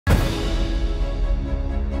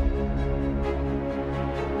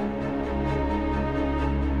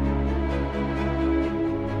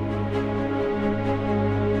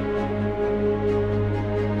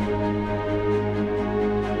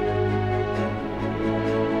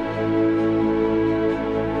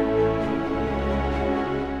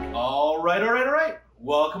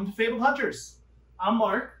welcome to Fabled Hunters. I'm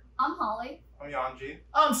Mark. I'm Holly. I'm Yanji.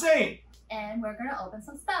 I'm Saint. And we're gonna open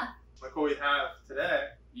some stuff. Look what we have today.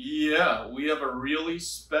 Yeah, we have a really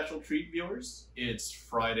special treat, viewers. It's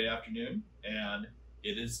Friday afternoon, and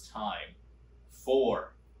it is time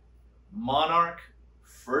for Monarch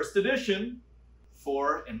First Edition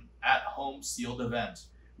for an at-home sealed event.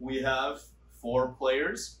 We have 4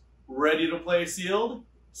 players ready to play sealed,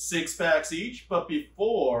 6 packs each, but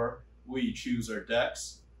before we choose our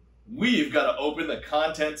decks, we've got to open the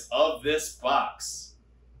contents of this box.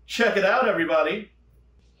 Check it out, everybody.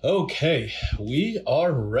 Okay, we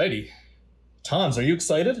are ready. Tons, are you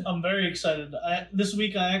excited? I'm very excited. This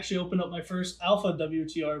week I actually opened up my first Alpha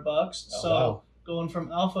WTR box, wow. Going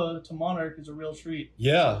from Alpha to Monarch is a real treat.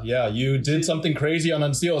 Yeah, you did something crazy on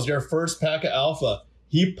Unseals. Your first pack of Alpha,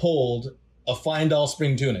 he pulled a Findall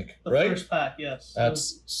Spring Tunic, right? The first pack, yes.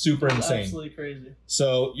 That's super insane. Absolutely crazy.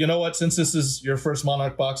 So, you know what? Since this is your first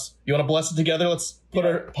Monarch box, you want to bless it together? Let's put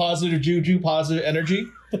our positive juju, positive energy.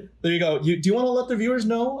 There you go. Do you want to let the viewers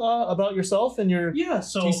know about yourself and your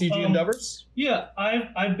TCG endeavors? Yeah,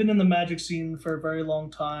 I've been in the Magic scene for a very long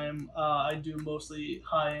time. I do mostly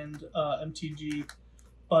high-end MTG,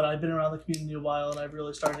 but I've been around the community a while, and I've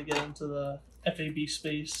really started to get into the FAB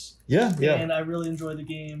space. Yeah. And I really enjoy the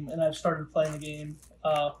game, and I've started playing the game,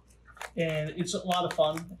 and it's a lot of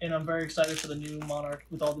fun, and I'm very excited for the new Monarch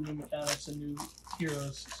with all the new mechanics and new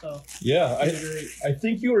heroes. So yeah, I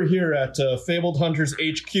think you were here at Fabled Hunters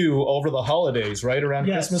HQ over the holidays, right around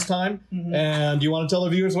Christmas time. Mm-hmm. And you want to tell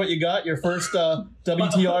the viewers what you got? Your first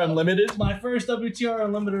WTR Unlimited. My first WTR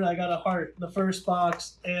Unlimited. I got a heart, the first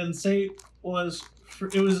box, and Saint was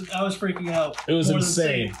I was freaking out. It was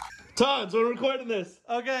insane. Tons, we're recording this.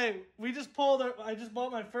 Okay, I just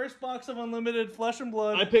bought my first box of Unlimited Flesh and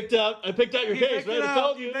Blood. I picked out your case, right? I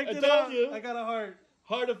told you. I got a heart.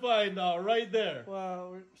 Hard to find now, right there. Wow,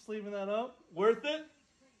 we're sleeving that up. Worth it?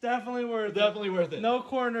 Definitely worth it. Definitely worth it. No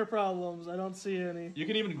corner problems. I don't see any. You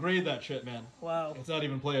can even grade that shit, man. Wow. It's not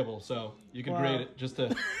even playable, so you can grade it just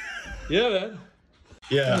to. Yeah, man.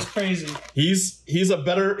 Yeah. That's crazy. He's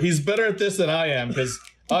better at this than I am, because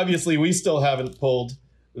obviously we still haven't pulled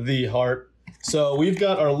the heart. So we've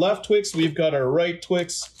got our left Twix, we've got our right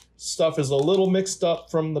Twix. Stuff is a little mixed up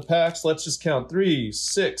from the packs. Let's just count 3,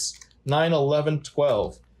 6, 9, 11,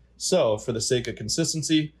 12. So for the sake of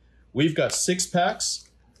consistency, we've got 6 packs.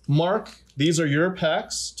 Mark, these are your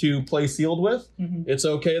packs to play sealed with. Mm-hmm. It's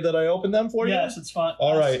okay that I open them for you? Yes, it's fine.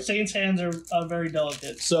 All right. Saint's hands are very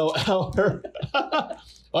delicate. So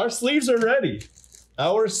our sleeves are ready.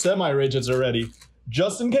 Our semi-rigids are ready.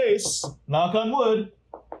 Just in case, knock on wood,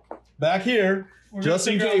 back here, just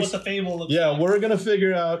in case. What the Fable looks like. We're going to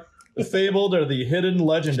figure out the Fabled or the hidden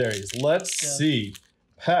legendaries. Let's see.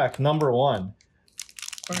 Pack number 1.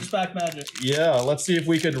 First pack magic. Yeah, let's see if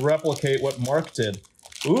we could replicate what Mark did.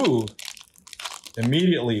 Ooh.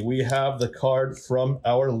 Immediately, we have the card from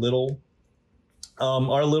our little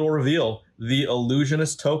reveal. The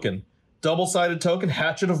Illusionist token. Double-sided token,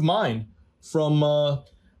 Hatchet of Mine from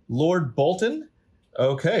Lord Bolton.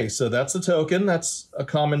 Okay, so that's a token. That's a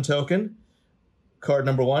common token. Card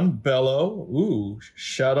number 1, Bellow. Ooh,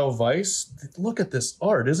 Shadow Vice. Look at this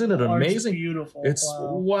art. Isn't it amazing? It's beautiful. It's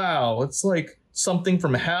wow. It's like something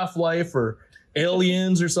from Half-Life or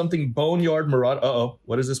Aliens or something. Boneyard Marauder. Uh-oh.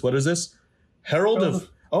 What is this? What is this? Herald of...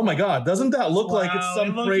 Oh my God. Doesn't that look like it's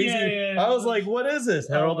some crazy... I was like, what is this?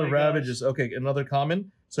 Herald of Ravages. Okay, another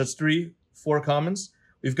common. So that's 3, 4 commons.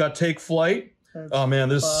 We've got Take Flight. Oh man,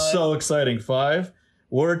 this is so exciting. 5.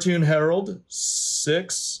 War Tune Herald.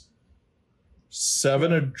 6.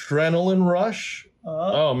 7. Adrenaline Rush.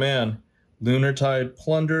 Oh man. Lunar Tide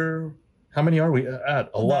Plunder. How many are we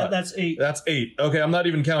at? A lot. That's 8. That's 8. Okay, I'm not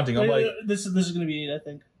even counting. I'm like... This is going to be 8, I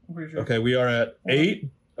think. I'm pretty sure. Okay, we are at 8.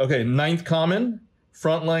 Okay, 9th common.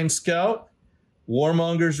 Frontline Scout.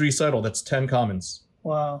 Warmonger's Recital. That's 10 commons.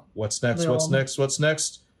 Wow. What's next? What's next? What's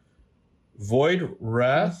next? Void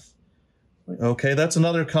Wrath. Okay, that's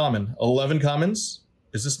another common. 11 commons.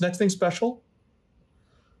 Is this next thing special?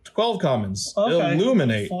 12 commons. Okay.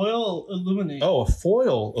 Illuminate. Foil Illuminate. Oh, a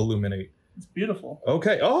foil Illuminate. It's beautiful.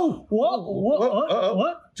 Okay. Oh.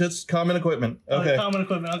 What? Just common equipment. Okay. Common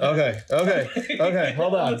equipment. Okay.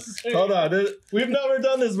 Hold on. We've never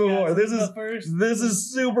done this before. Yeah, this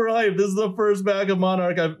is super hype. This is the first bag of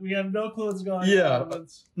Monarch. We have no clue what's going on. Yeah.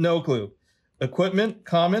 No clue. Equipment,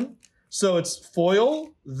 common. So it's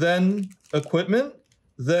foil, then equipment,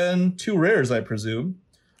 then 2 rares, I presume.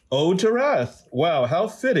 Ode to Wrath. Wow, how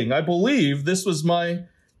fitting. I believe this was my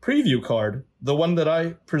preview card, the one that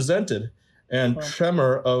I presented. And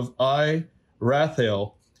Tremor of I,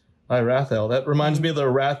 Wrathhail. Hi, Rathel. That reminds me of the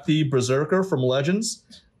Rathi Berserker from Legends.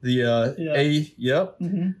 The yep.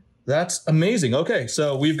 Mm-hmm. That's amazing. Okay,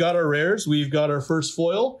 so we've got our rares. We've got our first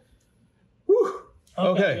foil. Whew.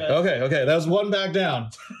 Okay. That was one back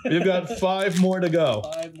down. We've got 5 more to go.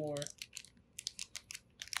 5 more.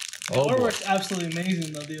 The Oh, artwork's absolutely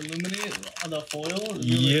amazing, though. The illuminate, the foil. Is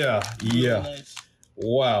really nice.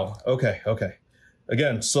 Wow. Okay.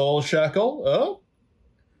 Again, Soul Shackle. Oh.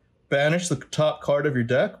 Banish the top card of your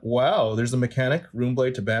deck. Wow. There's a mechanic.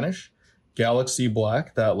 Runeblade to banish. Galaxy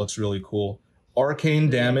Black. That looks really cool. Arcane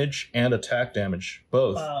damage and attack damage.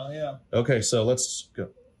 Both. Wow, yeah. Okay, so let's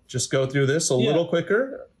go through this a little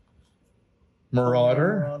quicker.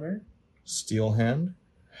 Marauder. Steel Hand.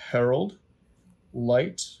 Herald.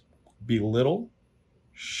 Light. Belittle.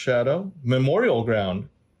 Shadow. Memorial Ground.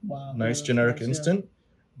 Wow. Nice generic instant.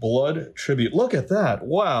 Blood Tribute. Look at that.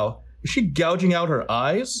 Wow. Is she gouging out her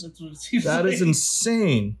eyes? That's what it seems That like. is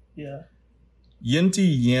insane. Yeah.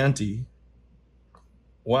 Yinty Yanti.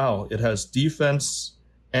 Wow. It has defense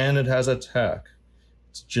and it has attack.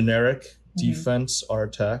 It's generic defense or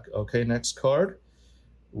attack. Okay, next card.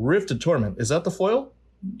 Rifted Torment. Is that the foil?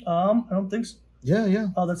 I don't think so. Yeah.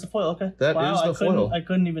 Oh, that's the foil. Okay. That is the foil. I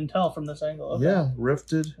couldn't even tell from this angle. Okay. Yeah,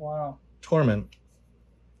 Rifted Torment.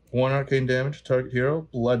 1 arcane damage, target hero,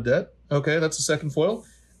 blood debt. Okay, that's the second foil.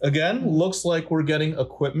 Again, looks like we're getting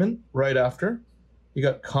equipment right after. You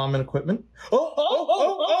got common equipment.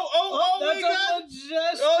 Oh, that's my God. a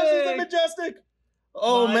majestic. Oh, this is a majestic.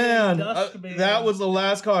 Oh, man. That was the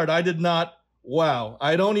last card. I did not. Wow.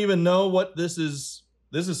 I don't even know what this is.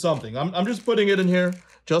 This is something. I'm just putting it in here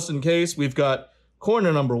just in case. We've got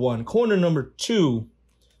corner number 1, corner number 2.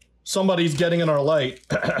 Somebody's getting in our light.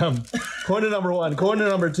 Corner number 1, corner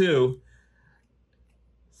number 2.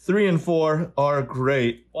 3 and 4 are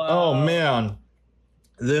great. Wow. Oh, man.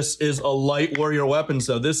 This is a light warrior weapon.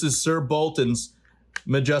 So this is Sir Bolton's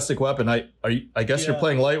majestic weapon. I guess you're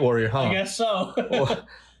playing light warrior, huh? I guess so.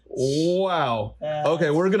 Wow. Okay,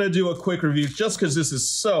 we're going to do a quick review just because this is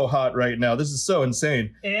so hot right now. This is so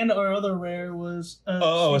insane. And our other rare was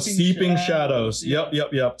Seeping Shadows. Yeah.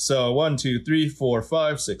 Yep. So 1, 2, 3, 4,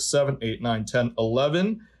 5, 6, 7, 8, 9, 10,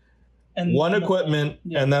 11. And one equipment,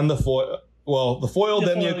 and then the foil. Well, the foil,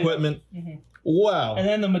 then the equipment. Wow. And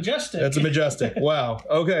then the majestic. That's a majestic. Wow.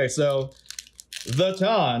 Okay, so the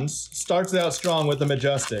Tons starts out strong with the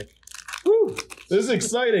majestic. Woo! This is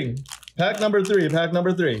exciting. Pack number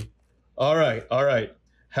 3. All right.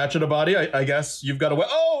 Hatchet of Body, I guess you've got a...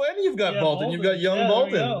 Oh, and you've got Bolton. You've got young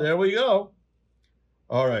Bolton. There we go.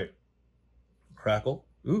 All right. Crackle.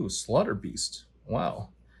 Ooh, Slaughter Beast. Wow.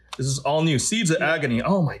 This is all new. Seeds of Agony.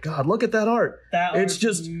 Oh my God, look at that art. It's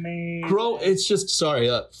just amazing. It's just,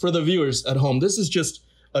 sorry, for the viewers at home, this is just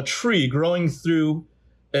a tree growing through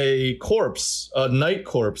a corpse, a night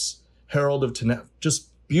corpse, Herald of Tenef. Just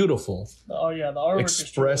beautiful. Oh yeah, the artwork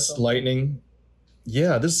Expressed lightning.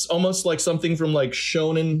 Yeah, this is almost like something from like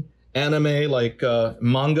shonen anime, like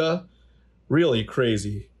manga. Really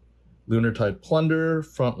crazy. Lunar Tide Plunder,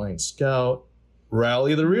 Frontline Scout,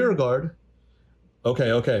 Rally the Rear Guard.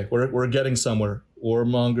 Okay, we're getting somewhere.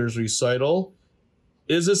 Warmonger's Recital.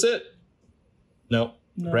 Is this it? No.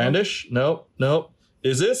 Brandish? Nope.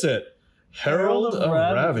 Is this it? Herald of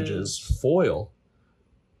Ravages. Foil.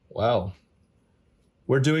 Wow.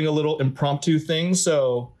 We're doing a little impromptu thing,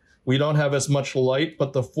 so we don't have as much light,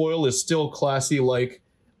 but the foil is still classy like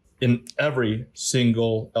in every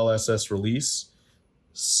single LSS release.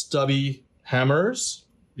 Stubby hammers,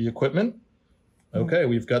 the equipment. Okay,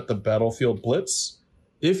 we've got the Battlefield Blitz.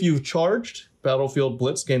 If you've charged, Battlefield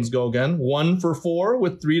Blitz gains go again. 1 for 4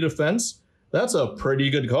 with 3 defense. That's a pretty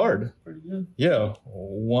good card. Pretty good. Yeah,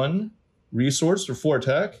 1 resource for 4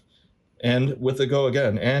 attack, and with a go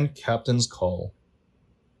again. And Captain's Call.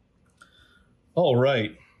 All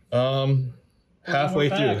right. Halfway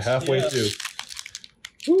through.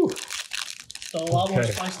 Whew. So a lot more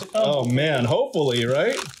spice to come. Oh man, hopefully,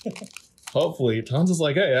 right? Hopefully. Tons is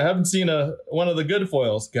like, hey, I haven't seen one of the good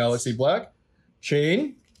foils. Galaxy Black.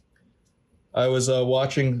 Chain. I was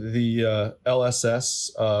watching the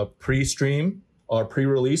LSS pre-stream or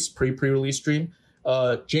pre-release stream.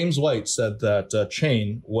 James White said that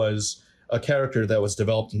Chain was a character that was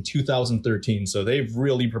developed in 2013, so they've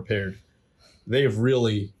really prepared. They've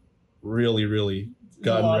really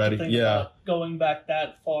gotten ready. Yeah, going back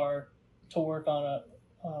that far to work on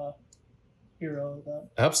a hero like that.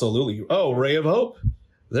 Absolutely. Oh, Ray of Hope.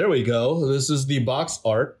 There we go. This is the box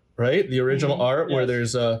art, right? The original art where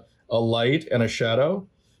there's a light and a shadow.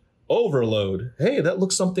 Overload. Hey, that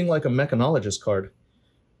looks something like a mechanologist card.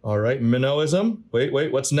 All right, Minnoism.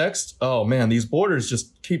 Wait, what's next? Oh man, these borders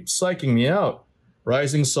just keep psyching me out.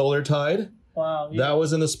 Rising Solar Tide. Wow. Yeah. That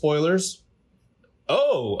was in the spoilers.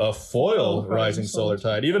 Oh, a foil Rising Solar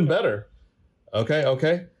Tide. Even better.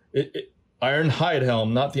 Okay. Ironhide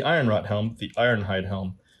Helm, not the Ironrot Helm, the Ironhide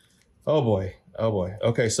Helm. Oh boy.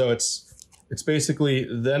 Okay, so it's basically,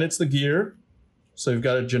 then it's the gear. So you've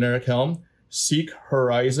got a generic helm. Seek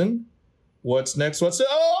Horizon. What's next? Another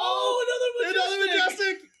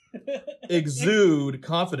Majestic! Exude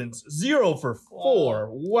Confidence. 0 for 4.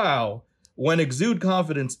 Wow. When Exude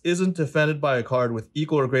Confidence isn't defended by a card with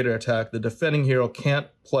equal or greater attack, the defending hero can't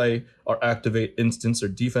play or activate instants or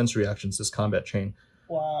defense reactions this combat chain.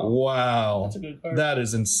 Wow. That's a good card. That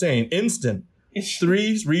is insane. Instant.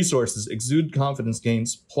 3 resources. Exude Confidence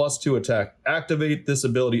gains +2 attack. Activate this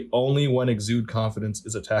ability only when Exude Confidence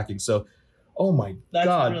is attacking. So, oh my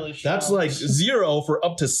god. Really that's like 0 for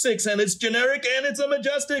up to 6, and it's generic and it's a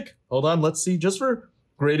Majestic. Hold on, let's see. Just for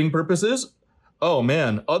grading purposes. Oh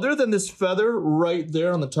man, other than this feather right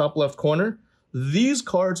there on the top left corner, these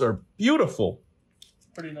cards are beautiful.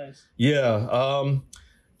 Pretty nice. Yeah.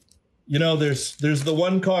 You know, there's the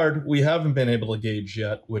one card we haven't been able to gauge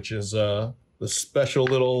yet, which is the special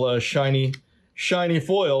little shiny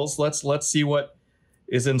foils. Let's see what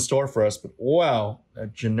is in store for us. But wow, a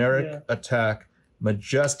generic attack,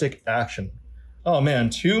 Majestic action. Oh man,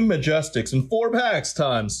 2 Majestics in 4 packs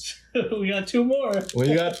times. We got 2 more.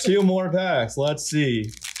 We got 2 more packs. Let's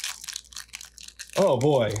see. Oh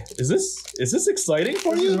boy, is this exciting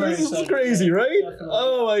for you? This is crazy, right? Definitely.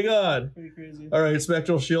 Oh my god. Pretty crazy. All right,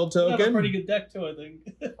 Spectral Shield token. Got a pretty good deck too, I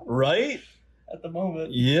think. Right? At the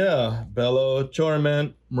moment. Yeah, Bellow,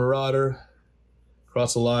 Torment, Marauder,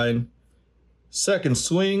 cross the line. Second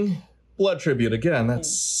swing, Blood Tribute again. That's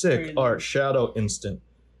sick crazy. art. Shadow instant.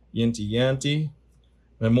 Yinty Yanty.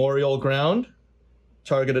 Memorial Ground.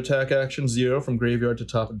 Target attack action 0 from graveyard to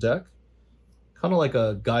top of deck. Kind of like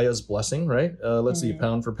a Gaia's Blessing, right? Let's see,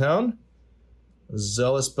 pound for pound.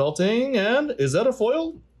 Zealous Belting, and is that a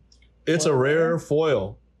foil? It's a rare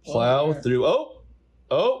foil. Plow through.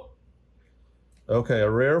 Oh. Okay, a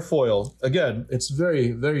rare foil. Again, it's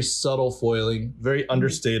very, very subtle foiling, very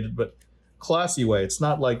understated, but classy way. It's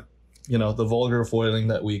not like, you know, the vulgar foiling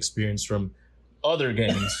that we experience from other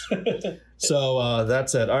games. So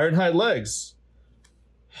that's it. Ironhide Legs.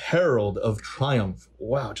 Herald of Triumph.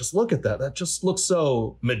 Wow, just look at that. That just looks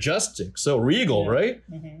so majestic, so regal, right?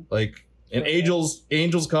 Like an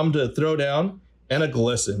angels come to throw down, and a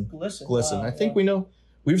glisten. Glisten. Wow, I think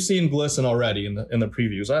we've seen glisten already in the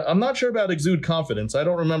previews. I'm not sure about Exude Confidence. I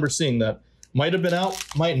don't remember seeing that. Might have been out,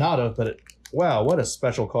 might not have, but wow, what a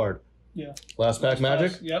special card. Yeah. Last pack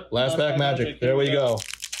magic? Yep. Last pack magic. There we go.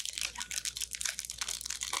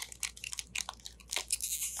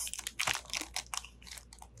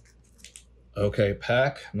 Okay,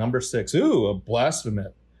 pack number 6. Ooh, a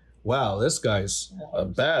Blasphemous. Wow, this guy's a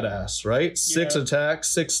badass, right? 6 attack,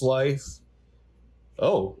 6 life.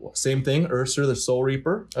 Oh, same thing, Ursa the Soul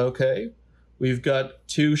Reaper. Okay. We've got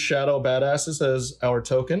 2 Shadow Badasses as our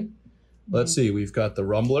token. Let's see, we've got the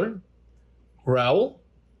Rumbler, Growl,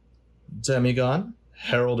 Demigon,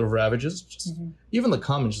 Herald of Ravages. Even the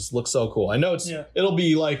commons just look so cool. I know it'll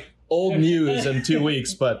be like old news in 2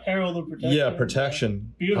 weeks, but Herald of Protection. Yeah,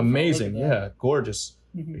 protection. Beautiful. Amazing. Yeah, gorgeous.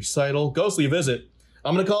 Recital. Ghostly Visit.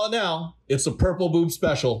 I'm going to call it now. It's a purple boob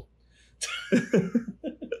special.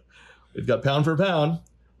 We've got pound for pound.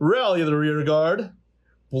 Rally of the Rear Guard.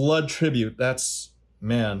 Blood Tribute. That's,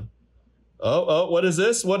 man. Oh, what is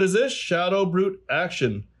this? What is this? Shadow Brute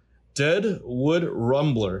action. Deadwood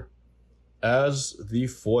Rumbler as the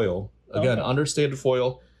foil. Again, understated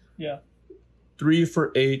foil. Yeah. 3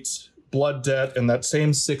 for 8, Blood Debt, and that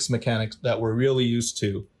same 6 mechanics that we're really used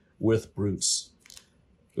to with Brutes.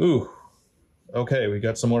 Ooh. Okay, we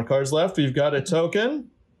got some more cards left. We've got a token.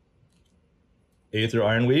 Aether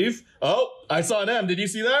Ironweave. Oh, I saw an M. Did you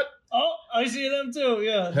see that? Oh, I see an M too,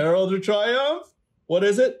 yeah. Herald of Triumph. What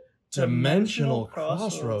is it? Dimensional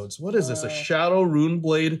Crossroads. What is this? A Shadow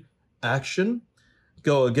Runeblade action?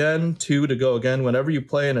 Go again, 2 to go again. Whenever you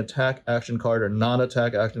play an attack action card or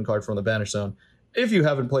non-attack action card from the Banish Zone, if you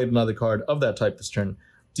haven't played another card of that type this turn,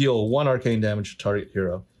 deal 1 arcane damage to target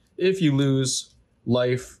hero. If you lose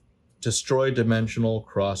life, destroy Dimensional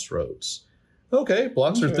Crossroads. Okay,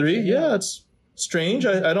 blocks for 3. Yeah, it's strange.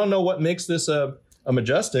 I don't know what makes this a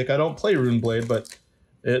Majestic. I don't play Runeblade, but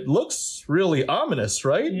it looks really ominous,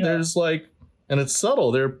 right? Yeah. There's like, and it's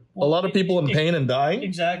subtle. There are a lot of people in pain and dying.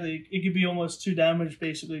 Exactly. It could be almost 2 damage,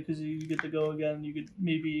 basically, because you get to go again. You could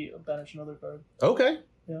maybe banish another card. Okay.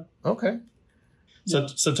 Yeah. Okay.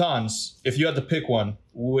 So, Tons, if you had to pick one,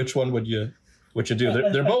 which one would you do?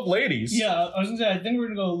 They're both ladies. Yeah, I was going to say, I think we're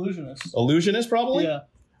going to go Illusionist. Illusionist, probably? Yeah.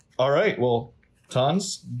 All right, well,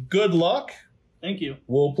 Tons, good luck. Thank you.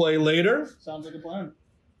 We'll play later. Sounds like a plan.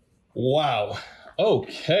 Wow.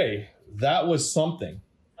 Okay. That was something.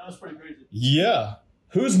 That was pretty crazy. Yeah.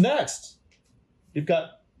 Who's next? You've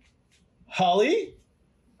got Holly.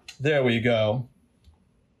 There we go.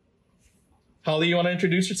 Holly, you want to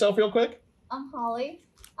introduce yourself real quick? I'm Holly,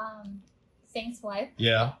 Saint's wife.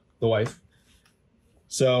 Yeah, the wife.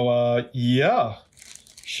 So, yeah.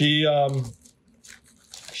 She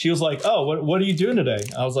was like, oh, what are you doing today?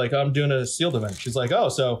 I was like, I'm doing a sealed event. She's like, oh,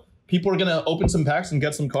 so people are going to open some packs and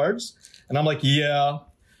get some cards? And I'm like, yeah.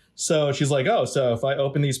 So she's like, oh, so if I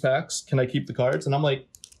open these packs, can I keep the cards? And I'm like,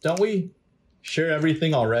 don't we share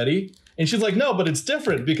everything already? And she's like, no, but it's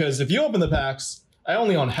different because if you open the packs, I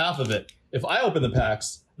only own half of it. If I open the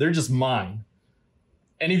packs, they're just mine.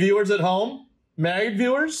 Any viewers at home? Married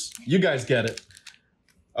viewers? You guys get it.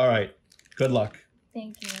 All right. Good luck.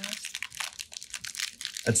 Thank you.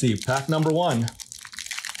 Let's see. Pack number one.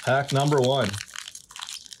 Pack number one.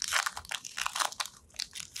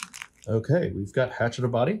 Okay. We've got Hatchet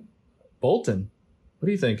of Body. Bolton. What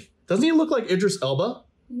do you think? Doesn't he look like Idris Elba?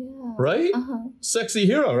 Yeah. Right? Uh-huh. Sexy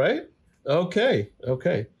hero, right? Okay.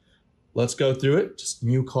 Okay. Let's go through it. Just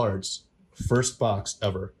new cards. First box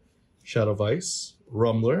ever. Shadow Vice.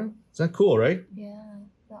 Rumbler. Is that cool, right? Yeah.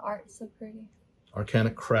 The art's so pretty.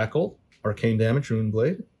 Arcanic Crackle. Arcane Damage.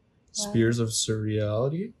 Runeblade. Wow. Spears of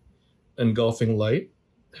Surreality. Engulfing Light.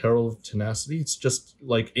 Herald of Tenacity. It's just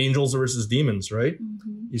like angels versus demons, right?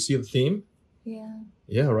 Mm-hmm. You see the theme? Yeah.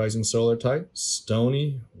 Yeah. Rising Solar Tide.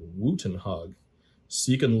 Stony Wootenhog.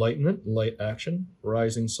 Seek Enlightenment. Light Action.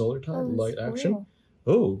 Rising Solar Tide. Oh, Light it's Action. foil.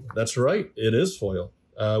 Oh, that's right. It is foil.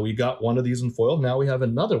 We got one of these in foil. Now we have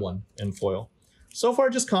another one in foil. So far,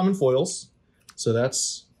 just common foils. So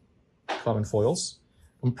that's common foils.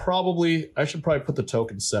 I should probably put the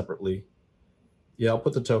tokens separately. Yeah, I'll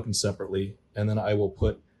put the tokens separately. And then I will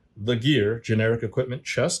put the gear, generic equipment,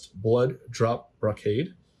 chest, blood, drop,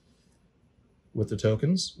 brocade with the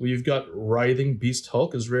tokens. We've got Writhing Beast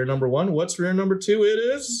Hulk as rare number one. What's rare number two? It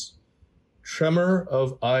is Tremor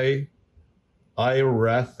of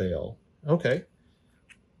Irathael. Okay.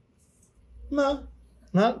 No,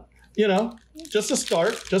 not, just a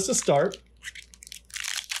start. Just a start.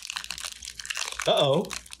 Uh-oh.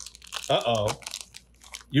 Uh-oh.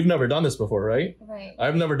 You've never done this before, right? Right.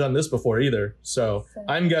 I've never done this before either. So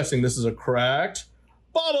I'm guessing this is a cracked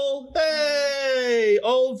bottle. Hey!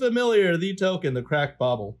 Old familiar, the token, the cracked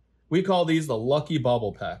bauble. We call these the lucky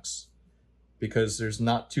bauble packs because there's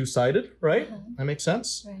not two-sided, right? Uh-huh. That makes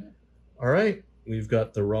sense? Right. All right. We've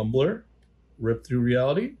got the Rumbler, Rip Through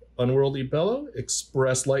Reality, Unworldly Bellow,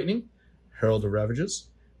 Express Lightning, Herald of Ravages,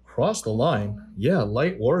 Cross the Line. Yeah,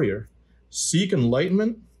 Light Warrior. Seek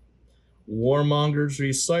Enlightenment, Warmonger's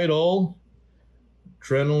Recital,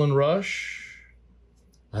 Adrenaline Rush.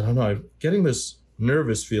 I don't know. I'm getting this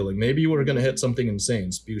nervous feeling. Maybe we're going to hit something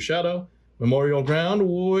insane. Spew Shadow, Memorial Ground.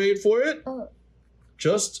 Wait for it. Oh,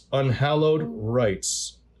 Just Unhallowed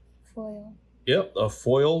Rites. foil. Yep, a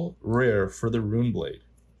foil rare for the Runeblade.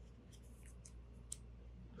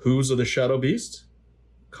 Hooves of the Shadow Beast.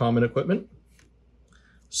 Common equipment.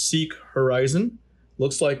 Seek Horizon.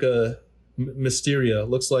 Looks like a Mysteria.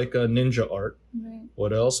 Looks like a ninja art. Right.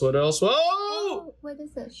 What else? What else? Oh! Oh, what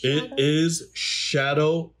is it? It Shadow? is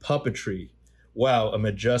Shadow Puppetry. Wow, a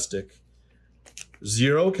majestic.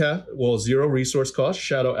 Zero resource cost,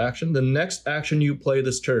 shadow action. The next action you play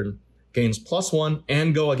this turn gains +1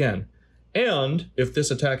 and go again. And if this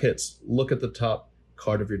attack hits, look at the top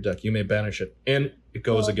card of your deck. You may banish it, and it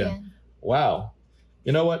goes Go again. Wow.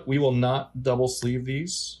 You know what? We will not double sleeve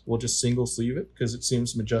these. We'll just single sleeve it because it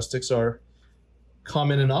seems Majestics are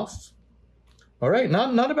common enough. All right,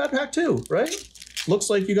 not a bad pack too, right?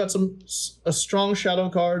 Looks like you got a strong shadow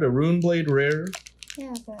card, a Runeblade rare.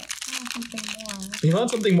 Yeah, but I want something more. You want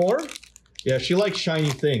something more? Yeah, she likes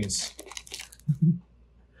shiny things.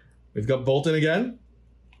 We've got Bolton again.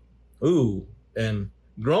 Ooh, and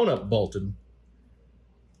grown-up Bolton.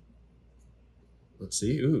 Let's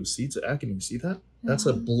see. Ooh, Seeds of Agony. See that? That's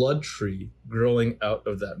a blood tree growing out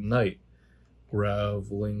of that night.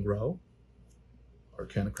 Graveling Grow.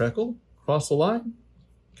 Arcana Crackle. Cross the Line.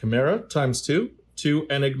 Chimera ×2. 2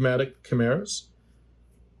 enigmatic chimeras.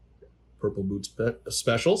 Purple Boots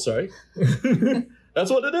special, sorry.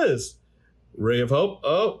 That's what it is. Ray of Hope.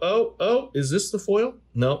 Oh. Is this the foil?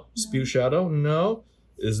 No. Spew Shadow. No.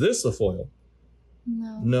 Is this the foil?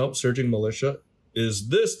 No. No. Surging Militia. Is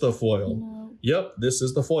this the foil? No. Yep, this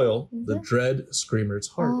is the foil. Is the it? Dread Screamer's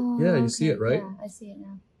Heart. Oh, Yeah, you okay. see it, right? Yeah, I see it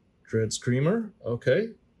now. Dread Screamer. Okay.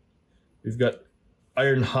 We've got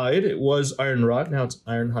Iron Hide. It was Iron Rod. Now it's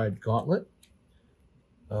Iron Hide Gauntlet.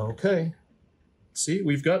 Okay. see,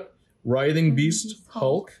 we've got Writhing Beast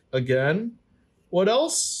Hulk again. What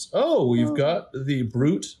else? Oh, we've got the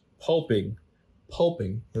Brute Pulping.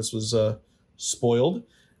 This was spoiled.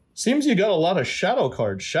 Seems you got a lot of Shadow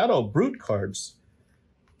cards, Shadow Brute cards.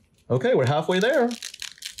 Okay, we're halfway there.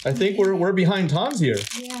 I think we're behind Tons here.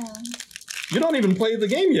 Yeah. You don't even play the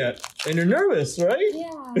game yet, and you're nervous, right?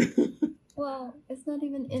 Yeah. Well, it's not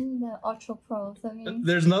even in the Ultra Pro, so I mean...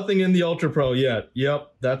 There's nothing in the Ultra Pro yet.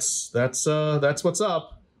 Yep, that's what's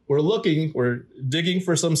up. We're digging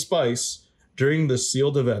for some spice during the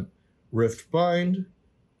sealed event. Rift Bind,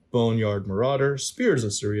 Boneyard Marauder, Spears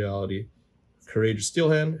of Surreality, Courageous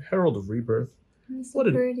Steelhand, Herald of Rebirth. It's so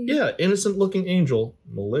pretty. Yeah, Innocent Looking Angel,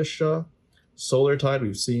 Militia, Solar Tide,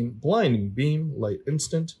 we've seen Blinding Beam, Light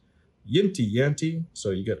Instant, Yinty Yanty, so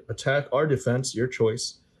you get attack or defense, your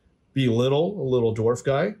choice. Belittle, a little dwarf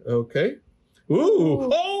guy, okay. Ooh,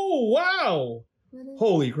 oh, wow!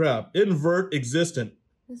 Holy crap, Invert Existent.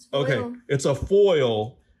 Okay, it's a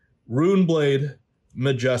foil Runeblade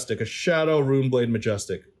Majestic, a Shadow Runeblade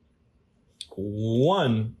Majestic.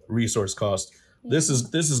 1 resource cost. This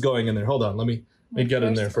is going in there. Hold on, let me get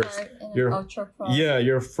in there first.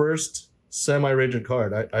 Your first semi-rigid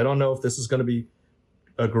card. I don't know if this is going to be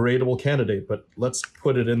a gradable candidate, but let's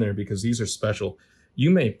put it in there because these are special. You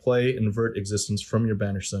may play Invert Existence from your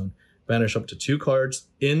banish zone. Banish up to 2 cards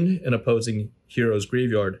in an opposing hero's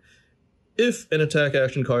graveyard. If an attack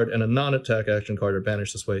action card and a non-attack action card are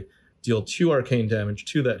banished this way, deal 2 arcane damage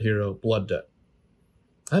to that hero, blood debt.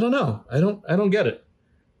 I don't know. I don't get it.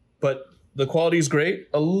 But the quality is great.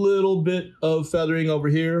 A little bit of feathering over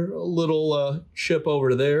here, a little chip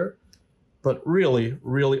over there. But really,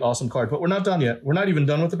 really awesome card. But we're not done yet. We're not even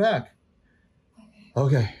done with the pack.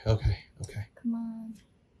 Okay. Come on.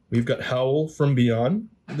 We've got Howl from Beyond.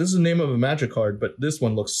 This is the name of a magic card, but this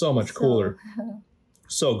one looks so much cooler.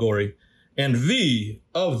 So gory. And V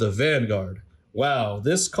of the Vanguard. Wow,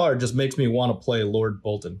 this card just makes me want to play Lord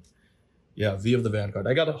Bolton. Yeah, V of the Vanguard.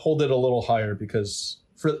 I got to hold it a little higher because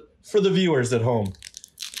for the viewers at home.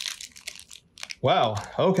 Wow,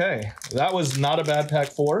 okay. That was not a bad pack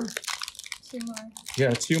 4. 2 more.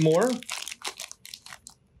 Yeah, 2 more.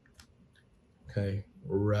 Okay,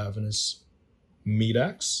 Ravenous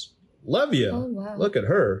Meataxe. Levia. Oh, wow. Look at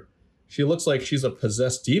her. She looks like she's a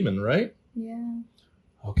possessed demon, right? Yeah.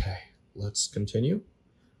 Okay, let's continue.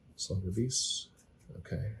 Slumber Beast.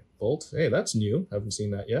 Okay, Bolt. Hey, that's new. Haven't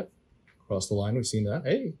seen that yet. Across the line, we've seen that.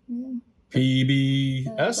 Hey. Yeah.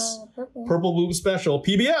 PBS. Purple Boob Special.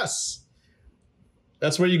 PBS.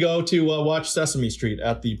 That's where you go to watch Sesame Street,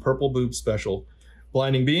 at the Purple Boob Special.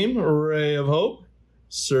 Blinding Beam. Ray of Hope.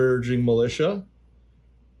 Surging Militia.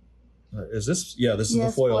 Is this? Yeah, this is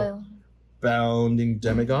the foil. Bounding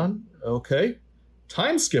Demagon. Okay.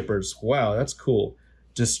 Time Skippers. Wow, that's cool.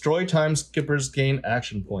 Destroy Time Skippers, gain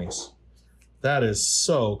action points. That is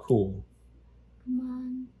so cool. Come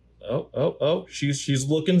on. Oh. She's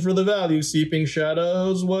looking for the value. Seeping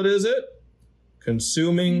Shadows. What is it?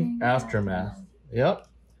 Consuming Aftermath. Yep.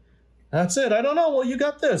 That's it. I don't know. Well, you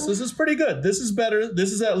got this. This is pretty good. This is better.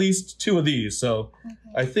 This is at least 2 of these. So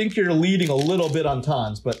I think you're leading a little bit on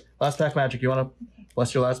Tons. But last pack magic. You want to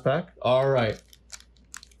bless your last pack? All right.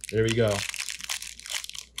 There we go.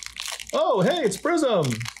 Oh, hey, it's Prism.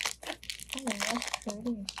 Oh, that's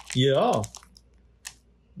pretty. Yeah.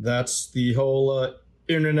 That's the whole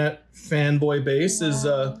internet fanboy base is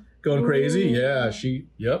going crazy. Yeah,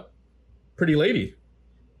 yep. Pretty lady.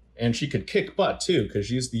 And she could kick butt, too, because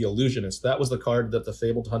she's the illusionist. That was the card that the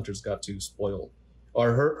Fabled Hunters got to spoil.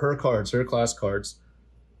 Or her cards, her class cards,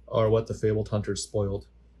 are what the Fabled Hunters spoiled.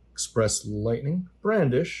 Express Lightning,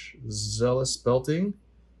 Brandish, Zealous Belting,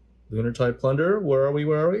 Lunar Tide Plunder. Where are we?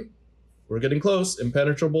 We're getting close.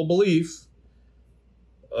 Impenetrable Belief.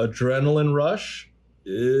 Adrenaline Rush.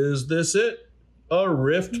 Is this it? A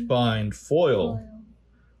Rift Bind foil.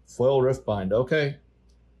 Foil Rift Bind. Okay.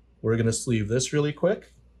 We're going to sleeve this really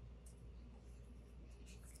quick.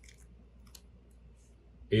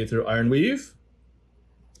 Aether Iron Weave.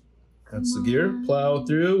 That's the gear. Plow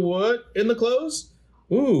through. What? In the close?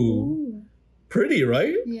 Ooh. Pretty,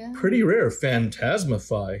 right? Yeah. Pretty rare.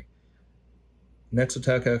 Phantasmify. Next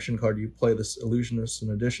attack action card, you play this Illusionist in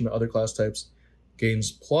addition to other class types.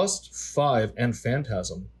 Gains +5 and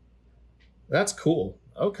Phantasm. That's cool.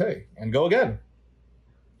 Okay. And go again.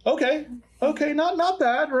 Okay. Okay, not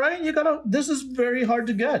bad, right? You gotta. This is very hard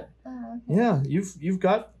to get. Oh, okay. Yeah, you've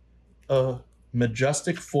got a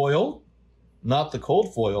majestic foil, not the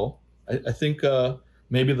cold foil. I think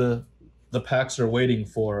maybe the packs are waiting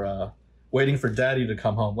for Daddy to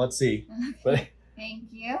come home. Let's see. But Thank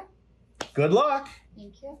you. good luck.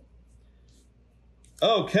 Thank you.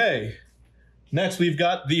 Okay, Next, we've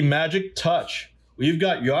got the Magic Touch. We've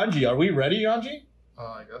got Yanji. Are we ready, Yanji?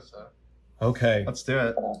 I guess so. Okay. Let's do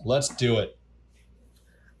it. Let's do it.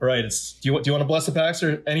 All right. Do you want to bless the packs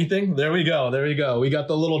or anything? There we go. There we go. We got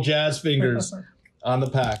the little jazz fingers on the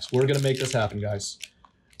packs. We're going to make this happen, guys.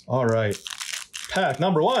 All right. Pack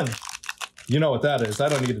number 1. You know what that is. I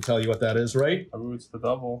don't need to tell you what that is, right? Oh, it's the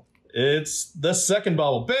double. It's the second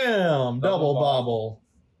bubble. Bam! Double bobble.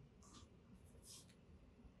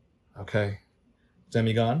 Okay.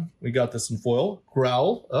 Demigon. We got this in foil.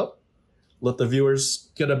 Growl up. Let the viewers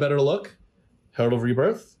get a better look. Herald of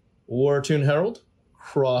Rebirth. War Tune Herald.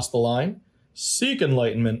 Cross the Line. Seek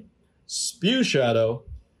Enlightenment. Spew Shadow.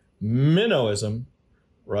 Minnowism.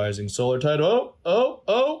 Rising Solar Tide. Oh,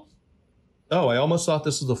 I almost thought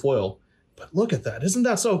this was the foil. But look at that. Isn't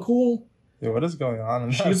that so cool? Yeah, what is going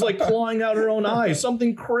on? She's like clawing out her own eyes.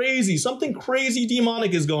 Something crazy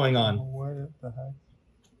demonic is going on. What the heck?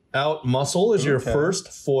 Out Muscle is your first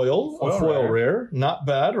foil. A foil rare. Not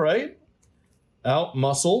bad, right? Out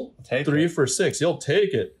Muscle. 3 for 6. You'll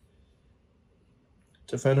take it.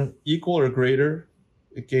 Defend an equal or greater.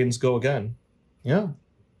 It gains go again. Yeah.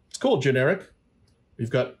 It's cool. Generic. We've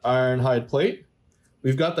got Ironhide Plate.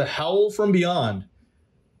 We've got the Howl from Beyond.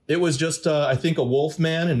 It was just, I think, a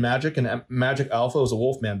Wolfman in Magic, and Magic Alpha was a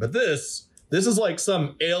Wolfman. But this is like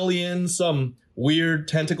some alien, some weird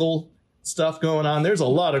tentacle stuff going on. There's a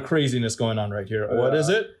lot of craziness going on right here. What is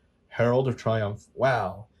it? Herald of Triumph.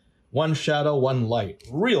 Wow. 1 shadow, 1 light.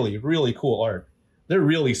 Really, really cool art. They're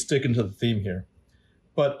really sticking to the theme here.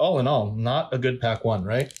 But all in all, not a good pack 1,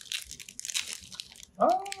 right?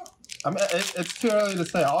 I mean, it's too early to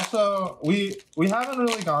say. Also, we haven't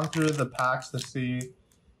really gone through the packs to see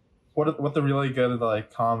what the really good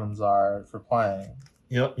like commons are for playing.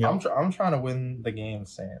 Yep. I'm trying to win the game,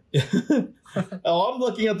 Saint. Oh, I'm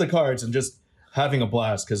looking at the cards and just having a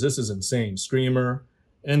blast because this is insane. Screamer,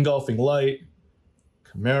 Engulfing Light,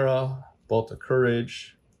 Chimera, Bolt of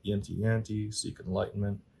Courage, Yanti, Seek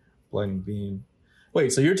Enlightenment, Blinding Beam.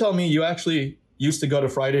 Wait, so you're telling me you actually used to go to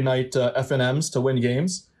Friday night FNMs to win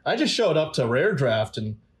games? I just showed up to Rare Draft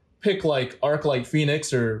and pick like Arclight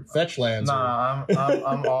Phoenix or Fetch Lands. Nah,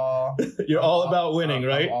 I'm all. You're all about winning,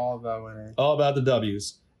 right? I'm all about winning. All about the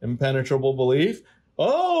W's. Impenetrable Belief.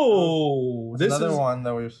 Oh, this another one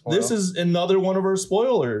that we've spoiled. This is another one of our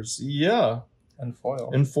spoilers. Yeah. And foil.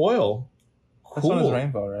 Cool. This one is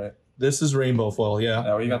rainbow, right? This is rainbow foil. Yeah.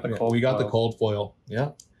 Yeah, we got the cold. We got the cold foil.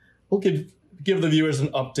 Yeah. We'll give the viewers an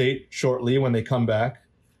update shortly when they come back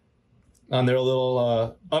on their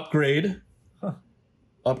little upgrade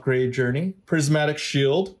journey. Prismatic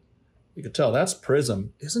Shield. You can tell that's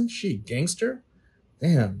Prism. Isn't she gangster?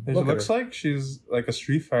 Damn. It looks like she's like a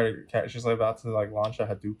Street Fighter cat. She's like about to like launch a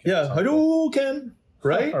Hadouken. Yeah, Hadouken.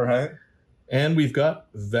 Right? All right. And we've got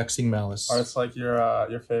Vexing Malice. Or it's like your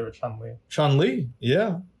favorite Chun-Li. Chun-Li,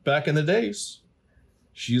 yeah. Back in the days.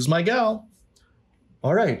 She's my gal.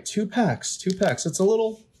 All right, 2 packs. It's a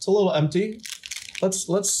little empty.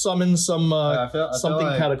 Let's summon some something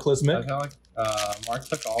cataclysmic. I feel like Mark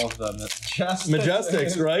took all of the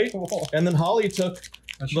Majestics, right? Cool. And then Holly took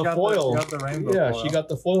the foil. She got the rainbow foil. She got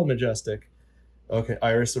the foil Majestic. Okay,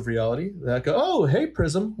 Iris of Reality. Oh, hey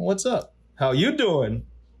Prism, what's up? How you doing?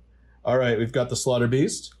 All right, we've got the Slaughter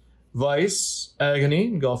Beast, Vice, Agony,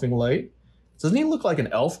 Engulfing Light. Doesn't he look like an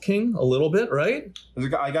elf king a little bit, right?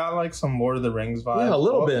 I got like some Lord of the Rings vibes. Yeah, a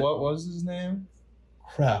little bit. What was his name?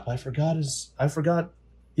 Crap, I forgot.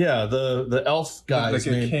 Yeah, the elf guy's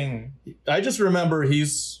name. King. I just remember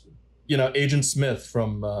he's, Agent Smith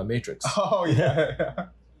from Matrix. Oh yeah.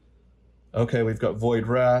 Okay, we've got Void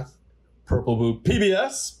Wrath, Purple Boob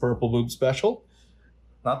PBS, Purple Boob Special.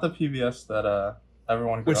 Not the PBS that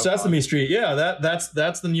everyone. Which Sesame Street? Yeah, that's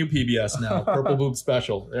the new PBS now. Purple Boob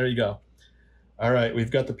Special. There you go. All right, we've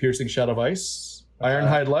got the Piercing Shadow of Ice,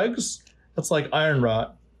 Ironhide Legs. That's like Iron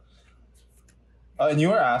Rot. And you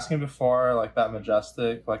were asking before, like that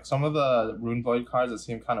Majestic, like some of the Rune Void cards that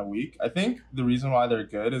seem kind of weak. I think the reason why they're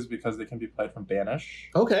good is because they can be played from Banish.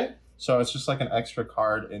 Okay. So it's just like an extra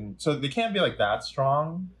card, so they can't be like that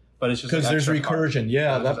strong, but it's just because there's recursion. Card.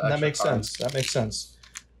 Yeah, that makes sense. That makes sense.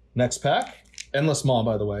 Next pack, Endless Maw.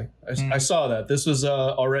 By the way, I saw that this was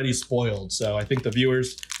already spoiled, so I think the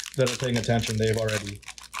viewers that are paying attention, they've already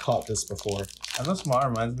caught this before. Endless Maw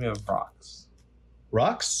reminds me of Rocks.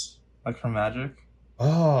 Rocks? Like from Magic.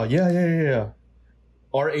 Oh, yeah.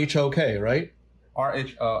 RHOK, right?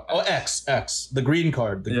 RHO. Oh, X. The green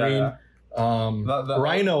card. The green the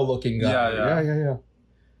rhino-looking guy. Yeah.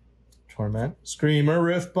 Torment. Screamer,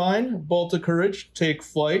 Riftbind, Bolt of Courage, Take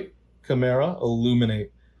Flight, Chimera,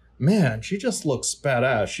 Illuminate. Man, she just looks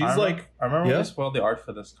badass. She's I remember yeah? when they spoiled the art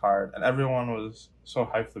for this card, and everyone was so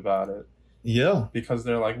hyped about it. Yeah. Because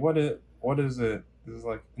they're like, what is it? This is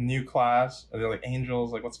like a new class. Are they like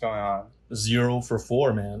angels? Like, what's going on? 0 for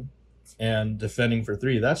 4, man. And defending for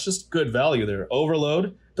 3. That's just good value there.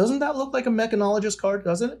 Overload. Doesn't that look like a mechanologist card,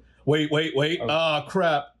 doesn't it? Wait. Okay. Ah,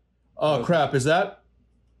 crap. Oh, crap. Is that?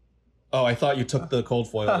 Oh, I thought you took the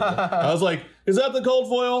cold foil. I was like, is that the cold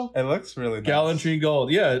foil? It looks really nice. Gallantry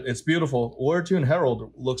gold. Yeah, it's beautiful. War-Tune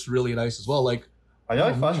Herald looks really nice as well. Like, I feel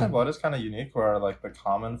like flesh+blood is kind of unique where like the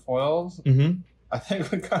common foils, I think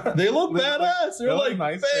they look badass. They're like,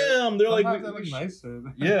 nicer. bam. They're like, they look nicer.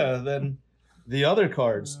 yeah, then the other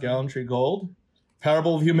cards, Gallantry Gold,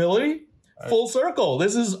 Parable of Humility, Full Circle.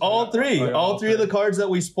 This is all three. All three of the cards that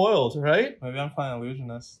we spoiled, right? Maybe I'm playing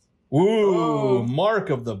Illusionist. Ooh, Oh. Mark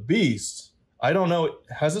of the Beast. I don't know.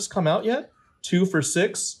 Has this come out yet? 2 for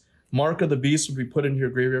 6. Mark of the Beast would be put into your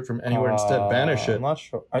graveyard from anywhere. Instead, banish it. I'm not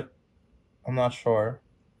sure. I'm not sure.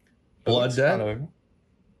 Blood Debt? Is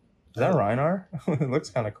that Rhinar? It looks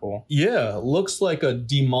kind of cool. Yeah, looks like a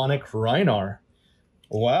demonic Rhinar.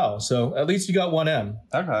 Wow. So at least you got 1M.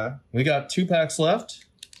 Okay. We got 2 packs left.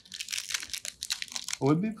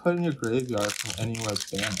 Would be put in your graveyard from anywhere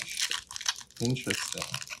banished. Interesting.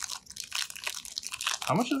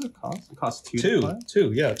 How much does it cost? It costs 2.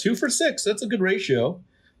 Two. Yeah, 2 for 6. That's a good ratio.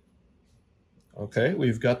 Okay,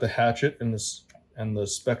 we've got the hatchet and the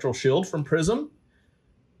spectral shield from Prism.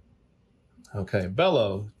 Okay,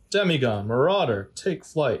 Bellow, Demigon, Marauder, Take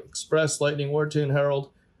Flight, Express, Lightning, War-Tune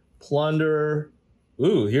Herald, Plunder.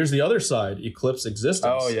 Ooh, here's the other side, Eclipse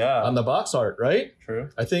Existence. Oh, yeah. On the box art, right? True.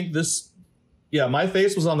 I think this, yeah, my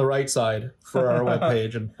face was on the right side for our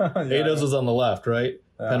webpage, and Ada's was on the left, right?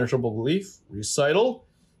 Yeah. Penetrable Belief, Recital,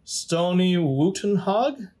 Stony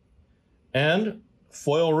Wootenhog, and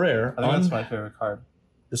Foil Rare. I think that's my favorite card.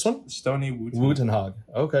 This one? Stony Wootenhog.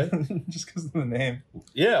 Okay. Just because of the name.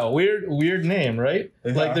 Yeah, weird name, right?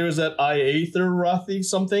 Yeah. Like there was that Iaetherothy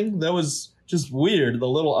something. That was just weird. The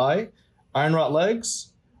little eye. Ironrot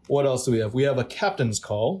Legs. What else do we have? We have a Captain's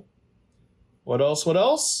Call. What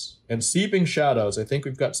else? And Seeping Shadows. I think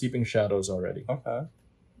we've got Seeping Shadows already. Okay.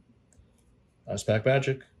 Last pack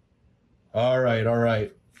magic. All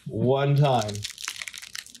right. One time.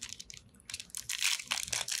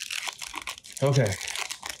 Okay.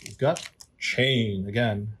 We've got Chain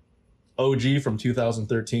again. OG from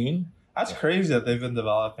 2013. That's crazy that they've been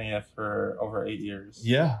developing it for over 8 years.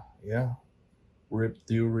 Yeah. Rip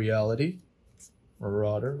Through Reality.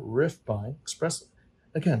 Marauder. Riftbind. Express.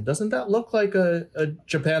 Again, doesn't that look like a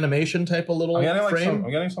Japanimation type of little frame?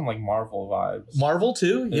 I'm getting some like Marvel vibes. Marvel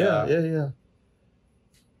too? Yeah. Yeah.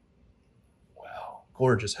 Wow.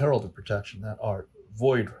 Gorgeous. Herald of Protection. That art.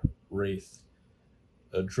 Void Wraith.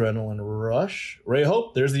 Adrenaline Rush. Ray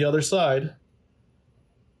Hope, there's the other side.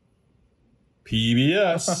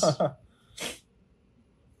 PBS.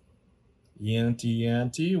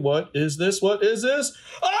 Yanti. What is this? Ah!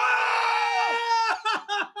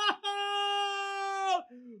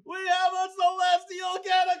 We have a Celestial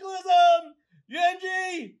Cataclysm!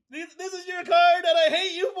 Yenji! This is your card, and I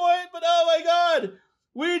hate you for it, but oh my god!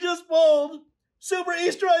 We just pulled Super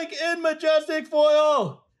E-Strike in Majestic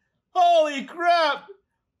Foil! Holy crap!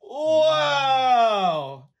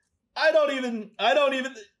 Wow! I don't even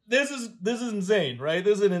this is insane, right?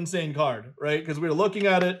 This is an insane card, right? Because we're looking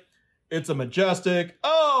at it, it's a Majestic.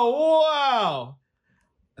 Oh wow!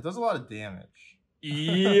 It does a lot of damage.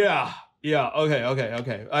 Yeah.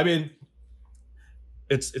 Okay. I mean,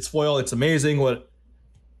 it's foil, it's amazing. What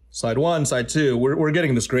side 1, side 2, we're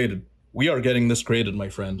getting this graded. We are getting this graded, my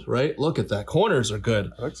friend, right? Look at that. Corners are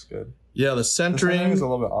good. That looks good. Yeah, the centering is a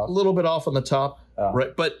little bit off. On the top,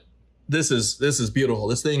 right? But this is beautiful.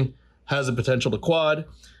 This thing has the potential to quad.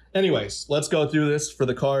 Anyways, let's go through this for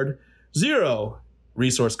the card. 0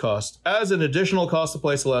 resource cost. As an additional cost to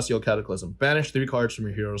play Celestial Cataclysm, banish 3 cards from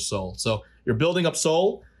your hero's soul. So you're building up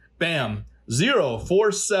soul. Bam. 0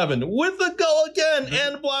 4 7 with the go again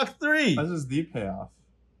and block 3. This is the payoff.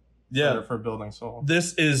 Yeah, for building soul.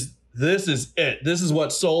 This is it. This is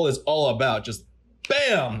what soul is all about. Just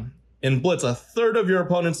bam. And blitz a third of your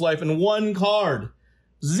opponent's life in 1 card.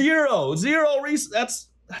 0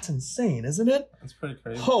 that's insane, isn't it? That's pretty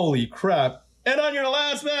crazy. Holy crap. And on your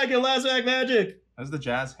last pack magic. That's the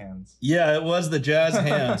jazz hands. Yeah, it was the jazz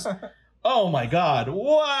hands. Oh my god.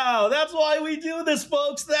 Wow. That's why we do this,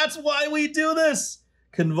 folks. That's why we do this.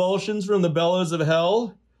 Convulsions from the Bellows of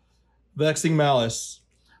Hell. Vexing Malice.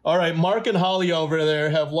 All right, Mark and Holly over there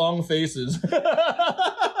have long faces. They're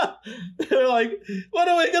like, what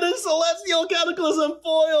are we gonna Celestial Cataclysm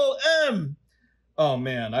foil M? Oh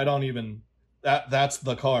man, I don't even that's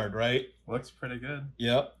the card, right? Looks pretty good.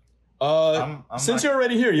 Yep. I'm Since you're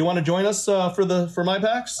already here, you want to join us for my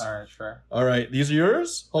packs? All right, sure. All right, these are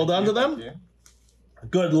yours. Hold on to them. Thank you.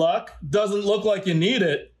 Good luck. Doesn't look like you need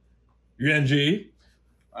it, Yuanji.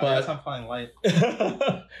 I But guess I'm playing light.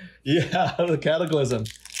 yeah, the Cataclysm.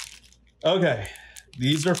 Okay,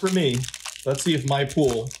 these are for me. Let's see if my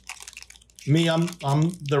pool. Me, I'm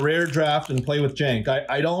the rare draft and play with jank.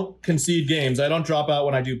 I don't concede games. I don't drop out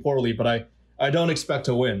when I do poorly, but I don't expect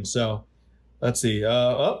to win. So let's see.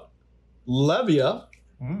 Levia.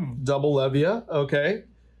 Double Levia. Okay.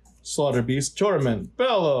 Slaughter Beast, Torment,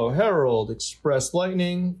 Bellow, Herald, Express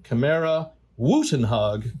Lightning, Chimera,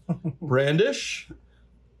 Wootenhug, Brandish,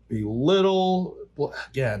 Belittle.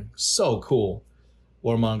 Again, so cool.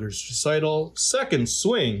 Warmonger's Recital. Second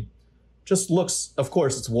Swing. Just looks, of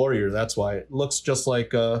course, it's Warrior. That's why. It looks just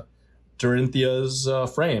like Dorinthia's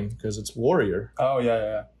frame, because it's Warrior. Oh,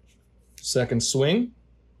 yeah. Second Swing.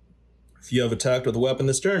 If you have attacked with a weapon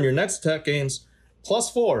this turn, your next attack gains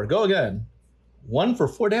 +4. Go again. 1 for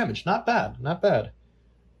 4 damage. Not bad. Not bad.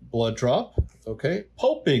 Blood Drop. Okay.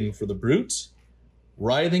 Pulping for the Brute.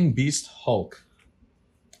 Writhing Beast Hulk.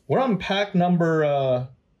 We're on pack number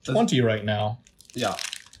 20 right now. Yeah.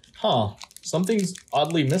 Huh. Something's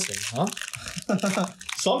oddly missing, huh?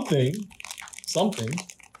 Something.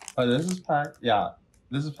 Oh, this is pack. Yeah.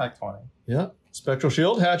 This is pack 20. Yeah. Spectral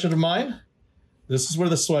Shield. Hatchet of Mine. This is where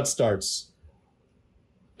the sweat starts.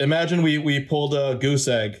 Imagine we pulled a goose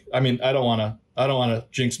egg. I mean, I don't want to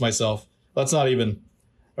jinx myself. Let's not even.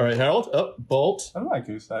 All right, Harold. Bolt. I don't like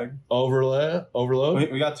goose egg.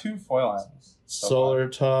 Overload. We got 2 foil items. Solar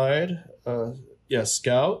Tide.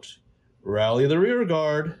 Scout. Rally the Rear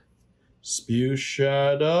Guard. Spew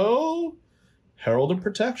Shadow. Herald of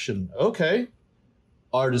Protection. Okay.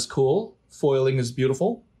 Art is cool. Foiling is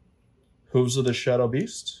beautiful. Hooves of the Shadow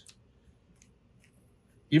Beast.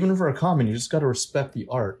 Even for a common, you just got to respect the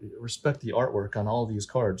art. Respect the artwork on all these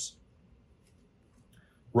cards.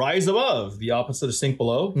 Rise Above, the opposite of Sink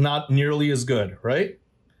Below. Not nearly as good, right?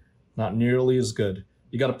 Not nearly as good.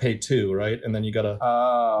 You got to pay 2, right? And then you got to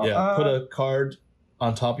put a card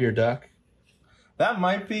on top of your deck. That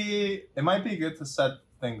might be... It might be good to set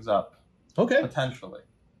things up. Okay. Potentially.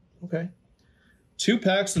 Okay. 2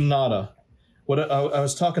 packs and nada. What I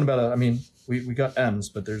was talking about, I mean, we got M's,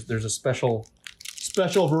 but there's a special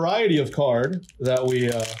variety of card that we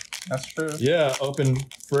that's true. Yeah, open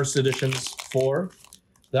first editions for.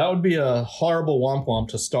 That would be a horrible womp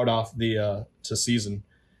to start off the to season.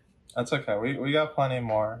 That's okay. We got plenty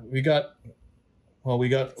more. We got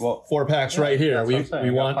 4 packs right here. We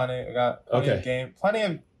got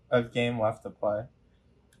plenty of game left to play.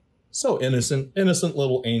 So innocent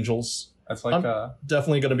little angels. That's like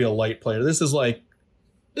definitely going to be a light player. This is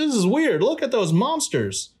weird. Look at those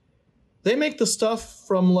monsters. They make the stuff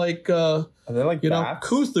from like are they like bats?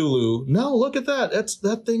 Cthulhu. No, look at that. That's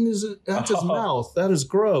his mouth. That is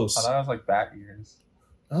gross. I thought it was like bat ears.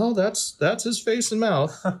 Oh, that's his face and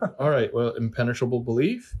mouth. All right. Well, Impenetrable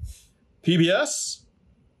Belief, PBS,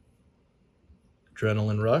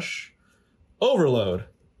 Adrenaline Rush, Overload,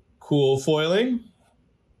 cool foiling.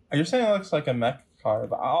 You're saying it looks like a mech card,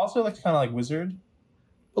 but it also looks kind of like wizard.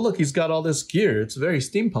 But look, he's got all this gear. It's very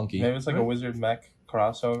steampunky. Maybe it's like a wizard mech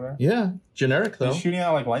crossover. Yeah, generic though. He's shooting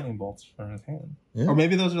out like lightning bolts from his hand. Yeah. Or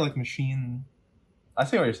maybe those are like machine. I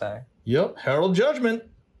see what you're saying. Yep, Herald Judgment.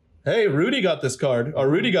 Hey, Rudy got this card. Or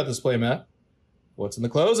Rudy got this playmat. What's in the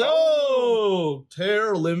close? Oh,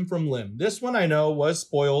 tear limb from limb. This one I know was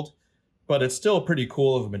spoiled, but it's still pretty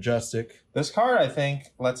cool of a majestic. This card I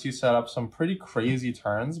think lets you set up some pretty crazy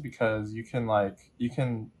turns because you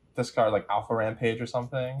can discard like Alpha Rampage or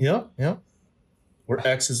something. Yep. Where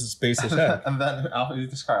X is its base attack. And then you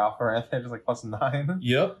discard Alpha Rampage is like +9.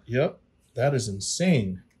 Yep. That is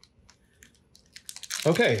insane.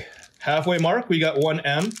 Okay, halfway mark. We got 1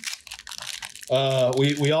 M.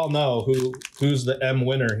 We all know who's the M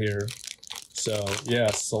winner here. So yeah,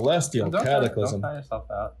 Celestial Cataclysm. Don't tie yourself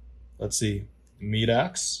out. Let's see. Meat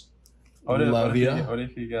Axe. What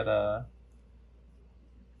if you get a...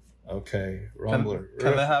 Okay, Rumbler.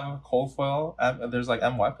 Can they have a cold foil? There's like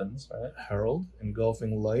M weapons, right? Herald,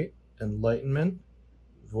 Engulfing Light, Enlightenment,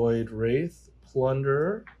 Void Wraith,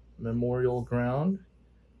 Plunderer, Memorial Ground,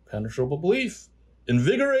 Penetrable Belief,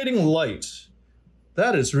 Invigorating Light.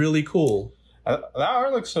 That is really cool. That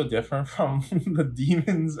art looks so different from the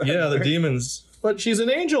demons. Yeah, the demons. But she's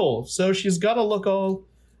an angel, so she's got to look all,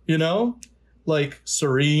 like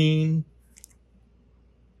serene.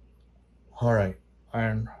 All right,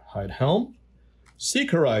 Ironhide Helm,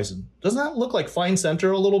 Seek Horizon. Doesn't that look like Fine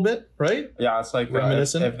Center a little bit, right? Yeah, it's like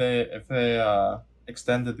reminiscent. if they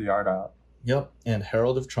extended the art out. Yep, and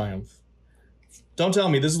Herald of Triumph. Don't tell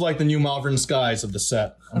me this is like the new Modern Skies of the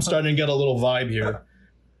set. I'm starting to get a little vibe here.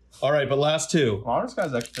 All right, but last two. Modern Skies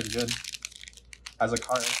is actually pretty good. As a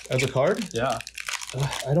card. As a card? Yeah.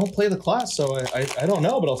 I don't play the class, so I don't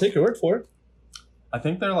know, but I'll take your word for it. I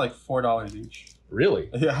think they're like $4 each. Really?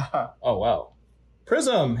 Yeah. Oh, wow.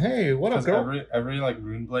 Prism, hey, what up, girl? Every like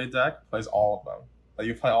Runeblade deck plays all of them. Like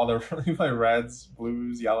you play all their, you play reds,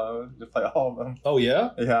 blues, yellows, you play all of them. Oh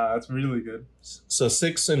yeah? Yeah, it's really good. So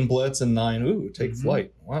 6 in Blitz and 9. Ooh, take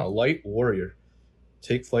flight. Wow, Light Warrior.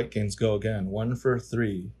 Take flight gains go again. 1 for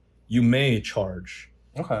 3. You may charge.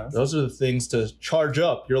 Okay. Those are the things to charge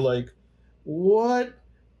up. You're like, what?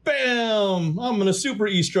 Bam! I'm gonna super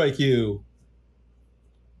E-strike you.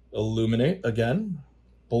 Illuminate again.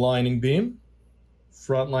 Blinding Beam.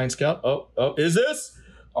 Frontline Scout. Oh, is this?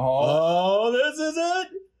 Oh, this is it?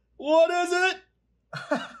 What is it?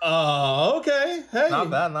 Okay. Hey. Not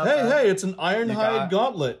bad, not bad. Hey, it's an Ironhide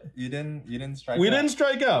Gauntlet. You didn't strike We out. didn't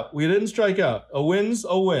strike out. We didn't strike out. A win's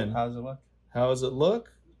a win. How does it look? How does it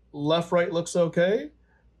look? Left, right looks okay.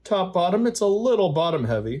 Top, bottom, it's a little bottom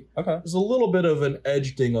heavy. Okay. There's a little bit of an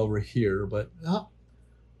edge ding over here, but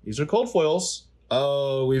these are cold foils.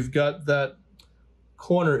 Oh, we've got that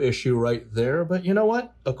corner issue right there, but you know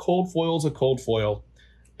what? A cold foil's a cold foil.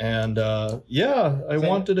 And yeah, I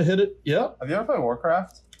wanted to hit it. Yeah. Have you ever played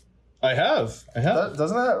Warcraft? I have.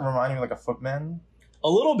 Doesn't that remind you of like a Footman? A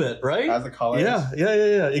little bit, right? As the colors?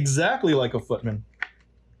 Yeah. Exactly like a Footman.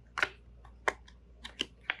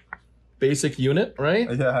 Basic unit, right?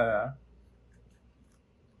 Yeah.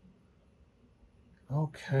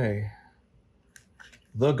 Okay.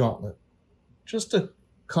 The Gauntlet. Just a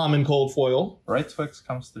common cold foil. Right Twix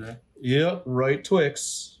comes through. Yep, right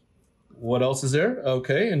Twix. What else is there?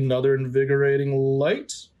 Okay, another Invigorating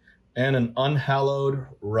Light and an Unhallowed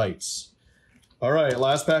Rites. All right,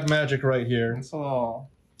 last pack magic right here. It's a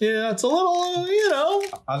little... Yeah, it's a little, you know.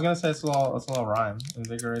 I was gonna say it's a little rhyme.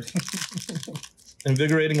 Invigorating.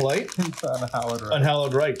 Invigorating Light? Unhallowed Rites.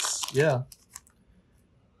 Unhallowed Rites, yeah.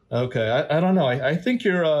 Okay, I don't know. I think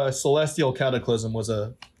your Celestial Cataclysm was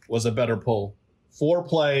a better pull. For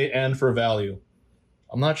play and for value.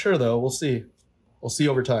 I'm not sure though, we'll see. We'll see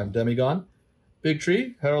over time. Demigon, Big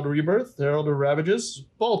Tree, Herald of Rebirth, Herald of Ravages,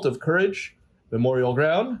 Bolt of Courage, Memorial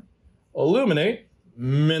Ground, Illuminate,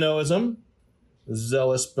 Minnowism,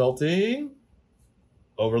 Zealous Belting,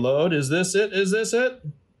 Overload. Is this it? Is this it?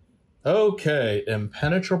 Okay,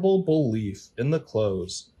 Impenetrable Belief in the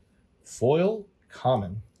close. Foil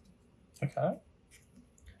common. Okay.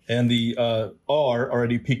 And the R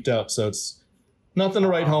already peaked out, so it's nothing to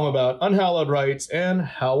write home about. Unhallowed Rites and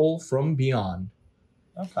Howl from Beyond.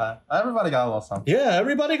 Okay. Everybody got a little something. Yeah,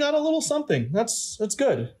 everybody got a little something. That's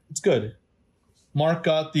good. It's good. Mark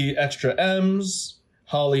got the extra M's.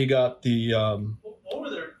 Holly got the What were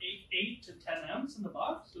there? 8 to 10 M's in the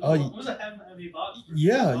box? It was a heavy box.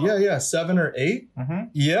 Yeah. 7 or 8. Mm-hmm.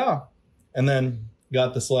 Yeah. And then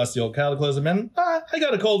got the Celestial Cataclysm, and I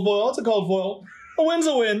got a cold foil. It's a cold foil. A win's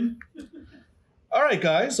a win. All right,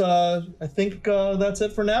 guys. I think that's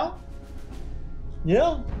it for now.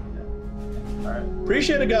 Yeah. All right.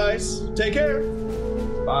 Appreciate it, guys. Take care.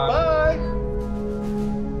 Bye. Bye.